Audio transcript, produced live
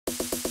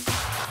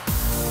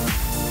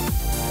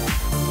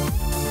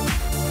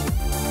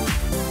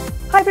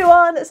Hi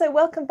everyone, so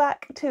welcome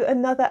back to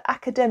another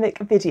academic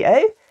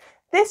video.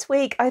 This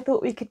week I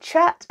thought we could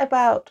chat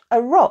about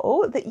a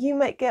role that you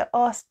might get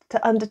asked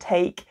to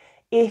undertake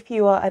if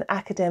you are an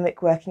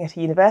academic working at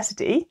a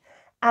university,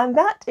 and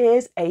that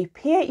is a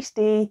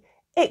PhD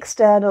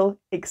external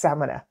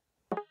examiner.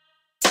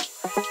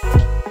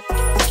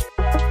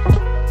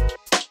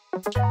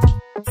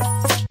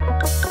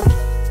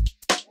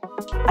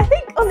 I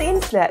think on the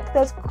internet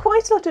there's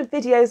quite a lot of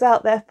videos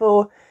out there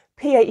for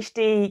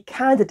PhD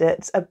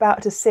candidates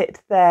about to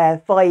sit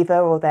their Viva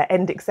or their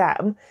end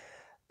exam,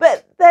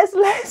 but there's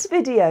less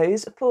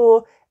videos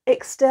for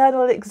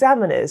external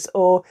examiners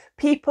or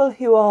people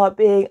who are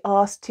being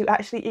asked to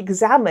actually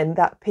examine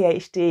that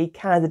PhD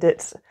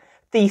candidate's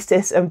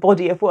thesis and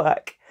body of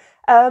work.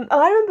 And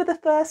I remember the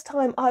first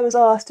time I was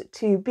asked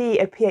to be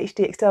a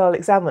PhD external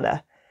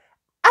examiner,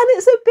 and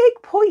it's a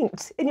big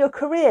point in your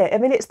career. I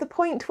mean, it's the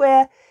point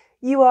where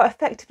you are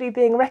effectively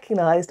being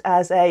recognised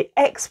as an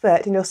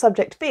expert in your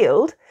subject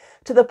field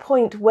to the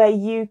point where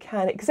you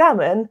can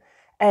examine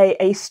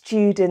a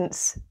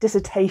student's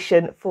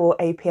dissertation for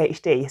a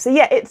PhD. So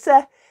yeah, it's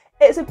a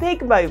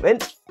big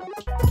moment.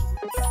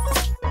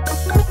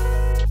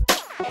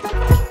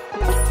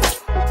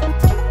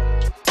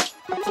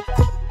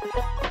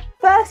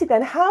 Firstly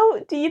then, how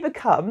do you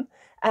become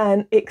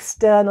an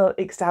external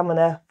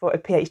examiner for a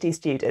PhD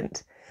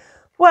student?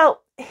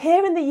 Well,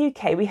 here in the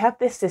UK, we have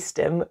this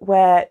system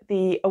where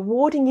the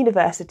awarding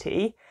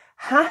university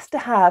has to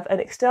have an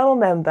external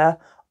member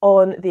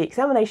on the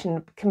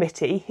examination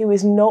committee who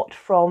is not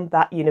from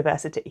that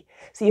university.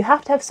 So you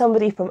have to have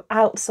somebody from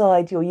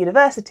outside your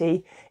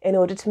university in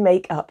order to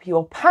make up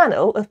your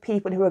panel of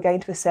people who are going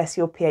to assess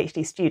your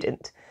PhD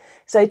student.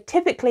 So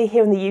typically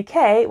here in the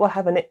UK, we'll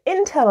have an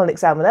internal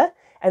examiner,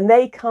 and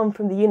they come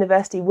from the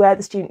university where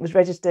the student was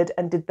registered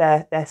and did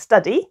their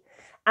study,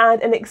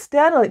 and an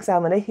external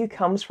examiner who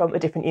comes from a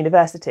different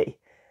university.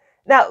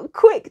 Now,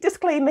 quick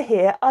disclaimer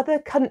here, other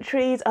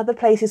countries, other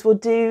places will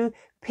do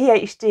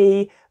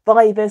PhD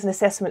vivas and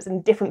assessments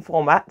in different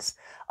formats.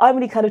 I'm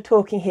really kind of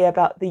talking here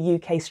about the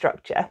UK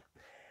structure.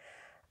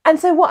 And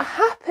so what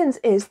happens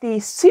is the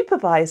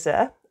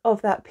supervisor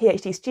of that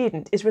PhD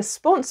student is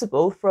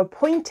responsible for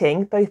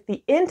appointing both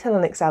the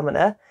internal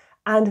examiner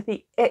and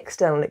the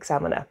external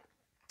examiner.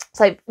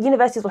 So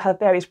universities will have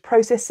various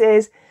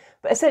processes,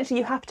 but essentially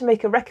you have to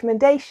make a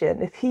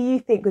recommendation of who you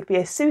think would be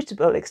a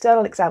suitable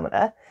external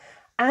examiner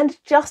and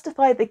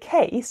justify the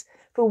case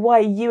for why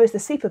you as the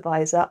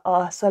supervisor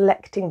are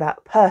selecting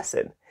that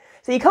person.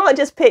 So you can't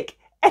just pick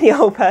any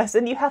old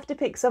person, you have to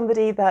pick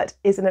somebody that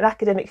is in an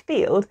academic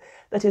field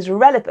that is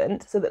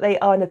relevant so that they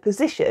are in a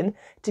position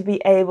to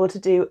be able to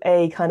do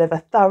a kind of a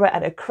thorough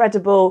and a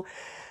credible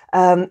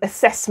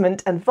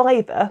assessment and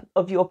viva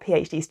of your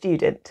PhD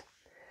student.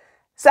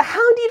 So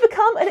how do you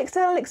become an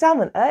external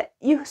examiner?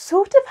 You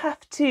sort of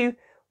have to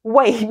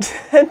wait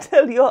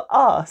until you're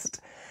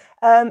asked.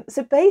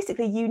 So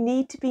basically you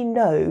need to be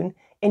known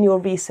in your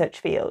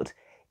research field.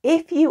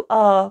 If you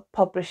are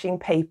publishing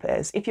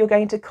papers, if you're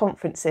going to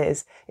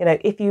conferences,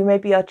 if you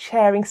maybe are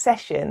chairing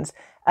sessions,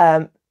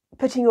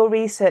 putting your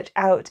research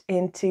out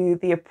into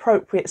the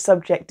appropriate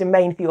subject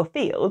domain for your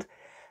field,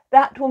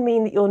 that will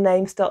mean that your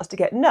name starts to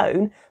get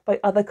known by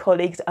other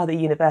colleagues at other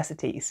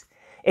universities.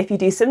 If you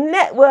do some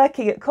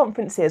networking at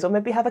conferences or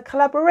maybe have a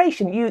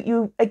collaboration,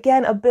 you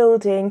again are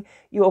building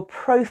your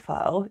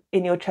profile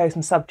in your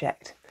chosen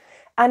subject.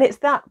 And it's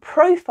that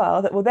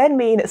profile that will then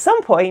mean at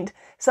some point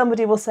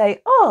somebody will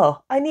say,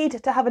 oh, I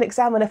need to have an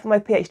examiner for my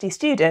PhD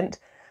student,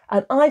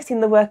 and I've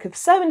seen the work of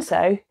so-and-so,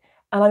 and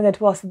I'm going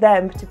to ask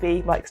them to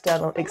be my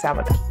external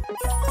examiner.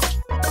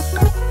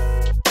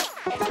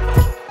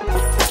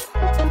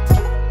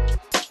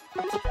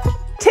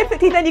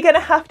 Typically then you're going to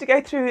have to go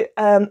through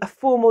a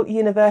formal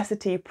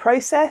university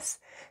process.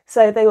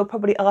 So they will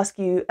probably ask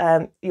you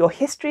your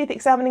history of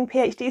examining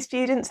PhD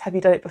students. Have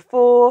you done it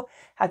before?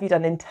 Have you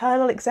done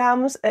internal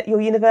exams at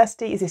your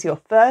university? Is this your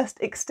first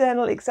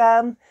external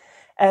exam?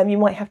 You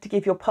might have to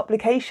give your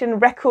publication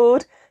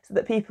record so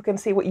that people can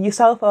see what you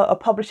yourself are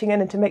publishing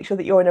in and to make sure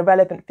that you're in a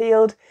relevant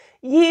field.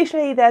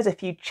 Usually there's a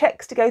few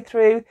checks to go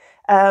through,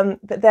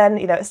 but then,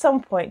 at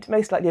some point,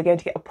 most likely you're going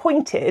to get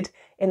appointed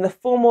in the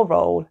formal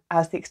role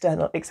as the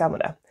external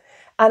examiner.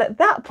 And at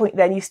that point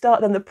then you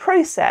start then the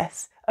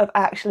process of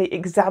actually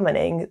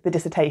examining the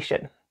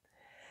dissertation.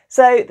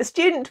 So the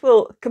student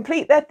will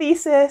complete their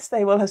thesis,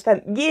 they will have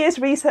spent years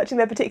researching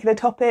their particular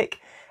topic,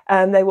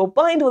 they will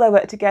bind all their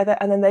work together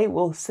and then they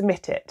will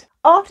submit it.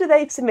 After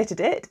they've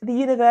submitted it, the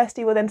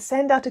university will then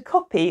send out a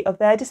copy of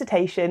their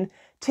dissertation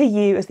to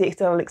you as the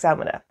external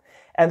examiner.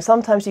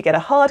 Sometimes you get a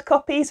hard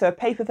copy, so a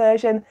paper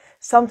version,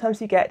 sometimes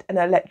you get an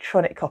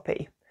electronic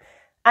copy.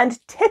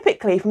 And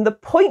typically from the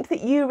point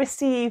that you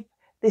receive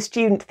the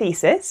student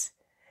thesis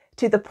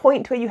to the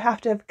point where you have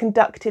to have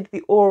conducted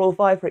the oral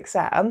viva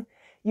exam,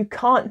 you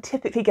can't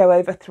typically go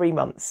over 3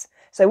 months.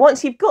 So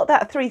once you've got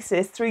that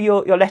thesis through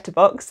your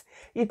letterbox,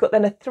 you've got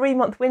then a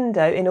 3-month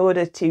window in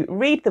order to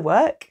read the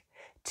work,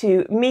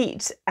 to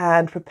meet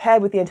and prepare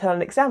with the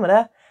internal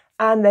examiner,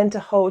 and then to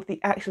hold the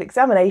actual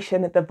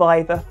examination, the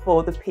viva,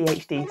 for the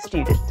PhD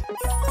student.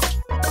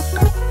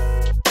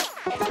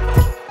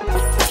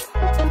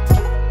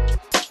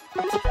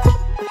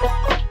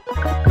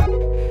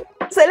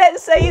 So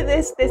let's say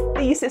this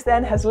thesis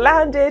then has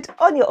landed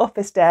on your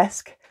office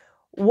desk.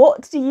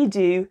 What do you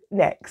do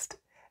next?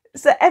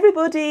 So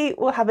everybody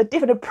will have a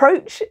different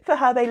approach for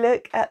how they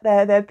look at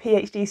their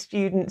PhD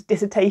students'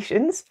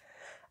 dissertations.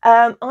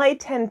 I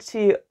tend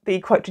to be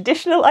quite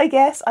traditional, I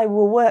guess. I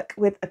will work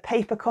with a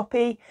paper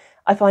copy.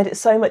 I find it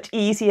so much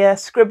easier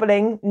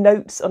scribbling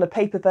notes on a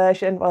paper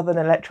version rather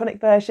than an electronic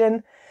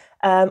version.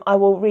 I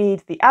will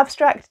read the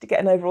abstract to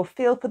get an overall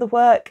feel for the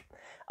work.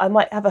 I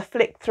might have a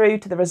flick through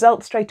to the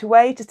results straight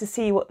away just to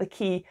see what the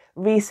key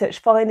research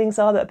findings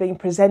are that are being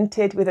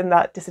presented within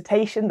that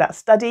dissertation, that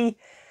study.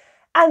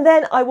 And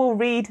then I will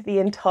read the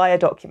entire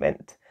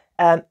document.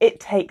 It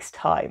takes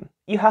time.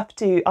 You have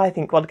to, I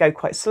think, go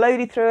quite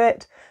slowly through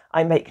it.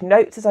 I make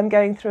notes as I'm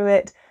going through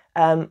it.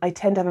 I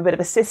tend to have a bit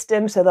of a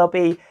system, so there'll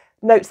be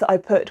notes that I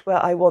put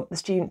where I want the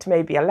student to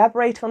maybe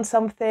elaborate on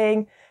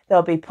something.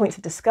 There'll be points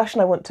of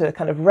discussion I want to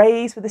kind of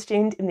raise with the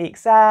student in the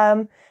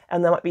exam,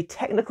 and there might be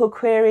technical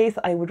queries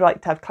that I would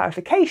like to have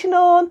clarification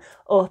on,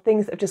 or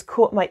things that have just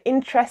caught my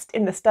interest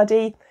in the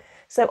study.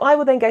 So I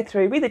will then go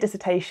through, read the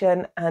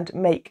dissertation and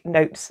make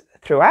notes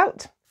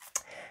throughout.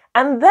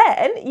 And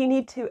then you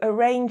need to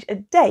arrange a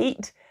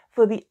date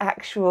for the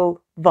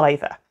actual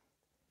viva.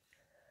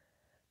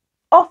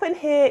 Often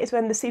here is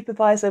when the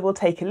supervisor will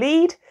take a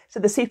lead. So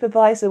the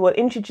supervisor will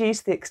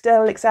introduce the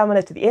external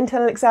examiner to the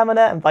internal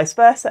examiner and vice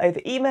versa over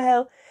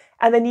email.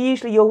 And then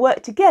usually you'll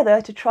work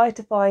together to try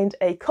to find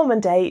a common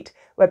date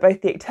where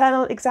both the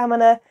internal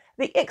examiner,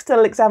 the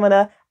external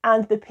examiner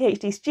and the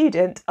PhD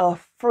student are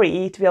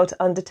free to be able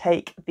to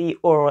undertake the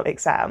oral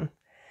exam.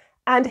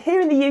 And here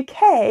in the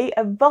UK,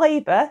 a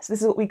viva, so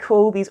this is what we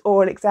call these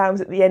oral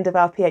exams at the end of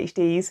our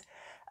PhDs,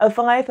 a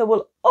viva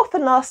will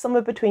often last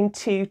somewhere between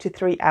 2 to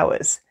 3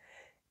 hours.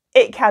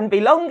 It can be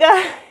longer,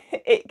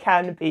 it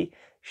can be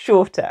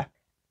shorter.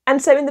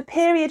 And so in the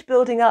period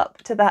building up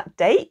to that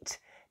date,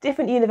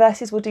 different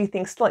universities will do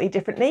things slightly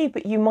differently,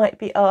 but you might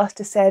be asked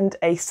to send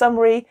a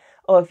summary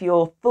of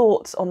your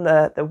thoughts on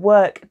the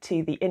work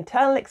to the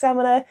internal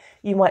examiner.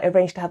 You might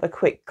arrange to have a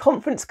quick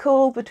conference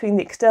call between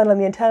the external and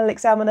the internal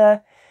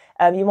examiner.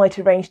 You might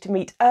arrange to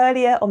meet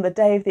earlier on the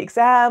day of the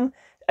exam,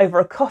 over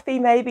a coffee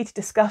maybe, to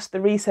discuss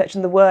the research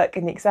and the work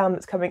in the exam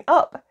that's coming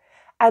up.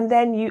 And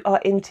then you are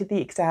into the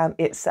exam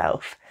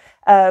itself.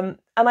 And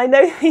I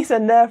know these are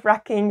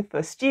nerve-wracking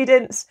for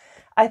students.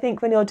 I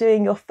think when you're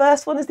doing your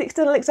first one as the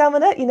external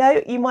examiner,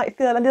 you might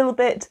feel a little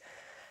bit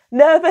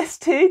nervous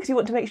too, because you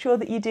want to make sure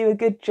that you do a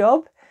good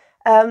job.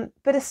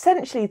 But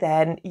essentially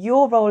then,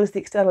 your role as the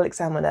external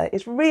examiner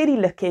is really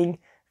looking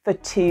for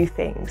two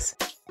things.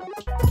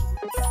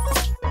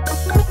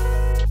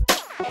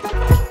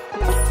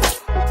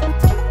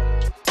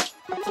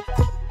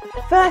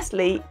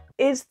 Firstly,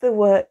 is the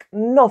work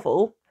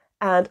novel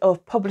and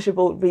of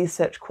publishable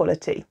research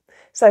quality?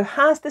 So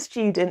has the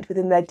student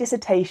within their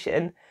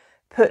dissertation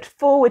put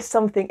forward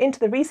something into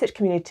the research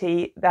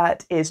community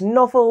that is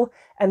novel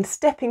and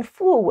stepping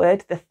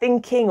forward the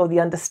thinking or the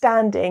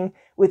understanding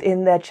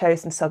within their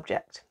chosen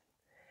subject?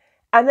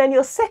 And then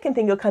your second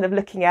thing you're kind of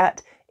looking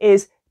at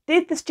is,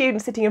 did the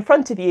student sitting in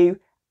front of you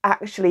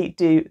actually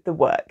do the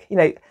work?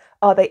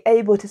 Are they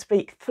able to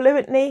speak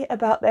fluently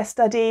about their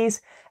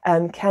studies?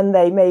 Can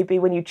they maybe,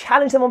 when you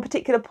challenge them on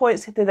particular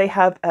points, do they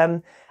have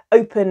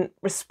open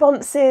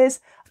responses?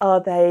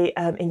 Are they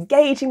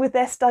engaging with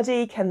their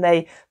study? Can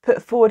they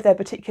put forward their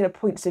particular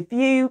points of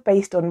view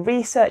based on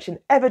research and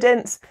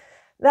evidence?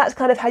 That's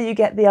kind of how you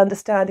get the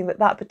understanding that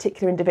that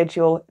particular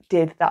individual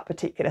did that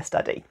particular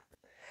study.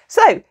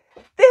 So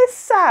this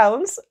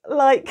sounds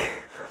like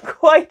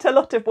quite a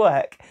lot of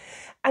work.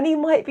 And you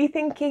might be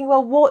thinking,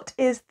 well, what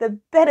is the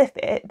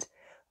benefit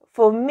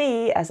for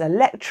me as a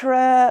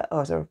lecturer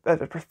or as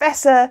a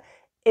professor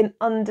in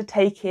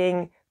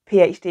undertaking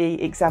PhD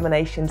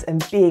examinations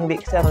and being the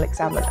external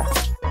examiner?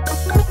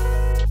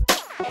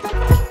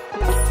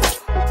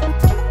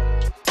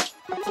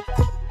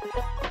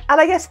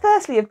 And I guess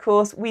firstly, of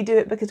course, we do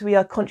it because we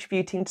are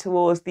contributing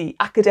towards the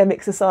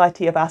academic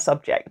society of our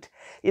subject.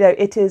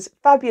 It is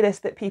fabulous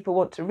that people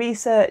want to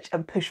research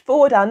and push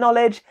forward our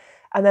knowledge.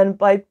 And then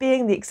by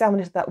being the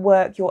examiner of that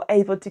work, you're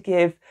able to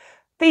give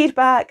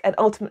feedback and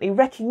ultimately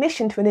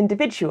recognition to an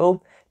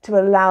individual to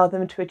allow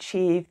them to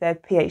achieve their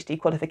PhD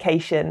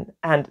qualification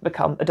and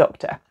become a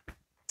doctor.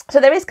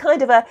 So there is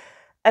kind of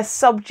a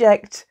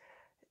subject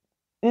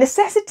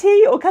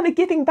necessity or kind of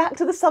giving back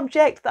to the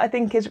subject that I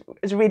think is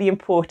really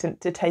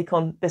important to take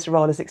on this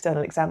role as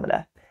external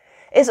examiner.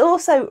 It's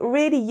also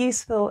really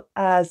useful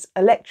as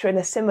a lecturer in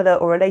a similar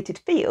or related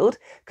field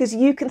because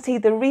you can see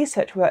the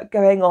research work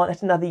going on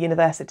at another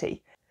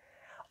university.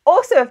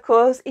 Also, of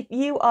course, if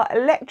you are a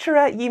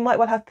lecturer, you might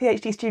well have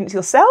PhD students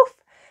yourself,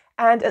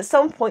 and at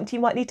some point you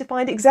might need to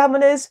find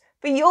examiners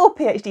for your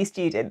PhD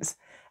students.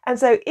 And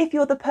so if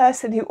you're the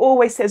person who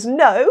always says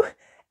no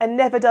and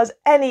never does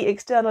any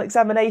external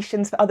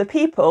examinations for other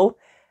people,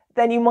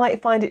 then you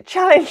might find it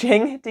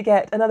challenging to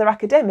get another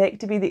academic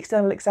to be the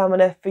external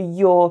examiner for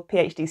your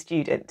PhD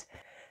student.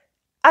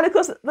 And of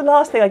course, the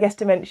last thing I guess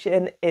to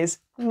mention is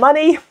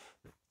money.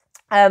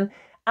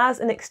 As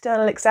an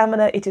external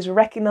examiner, it is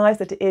recognised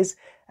that it is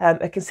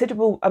a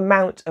considerable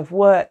amount of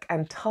work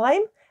and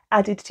time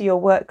added to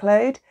your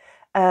workload.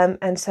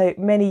 And so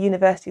many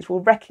universities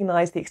will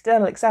recognise the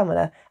external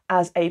examiner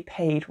as a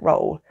paid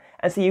role.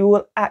 And so you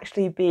will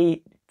actually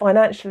be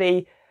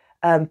financially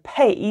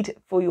paid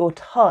for your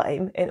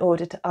time in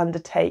order to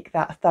undertake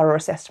that thorough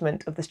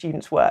assessment of the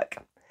student's work.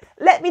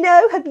 Let me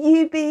know, have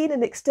you been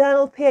an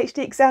external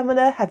PhD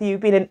examiner? Have you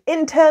been an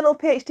internal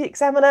PhD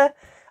examiner?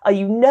 Are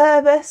you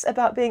nervous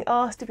about being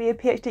asked to be a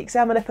PhD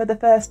examiner for the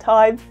first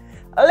time?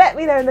 Let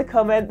me know in the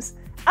comments.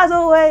 As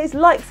always,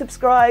 like,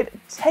 subscribe,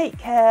 take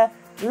care,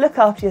 look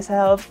after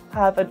yourselves,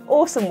 have an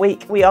awesome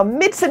week. We are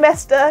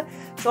mid-semester,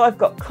 so I've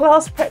got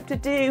class prep to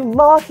do,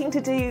 marking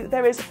to do.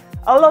 There is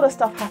a lot of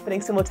stuff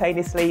happening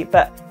simultaneously,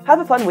 but have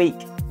a fun week,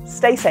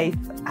 stay safe,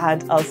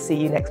 and I'll see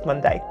you next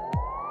Monday.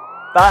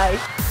 Bye.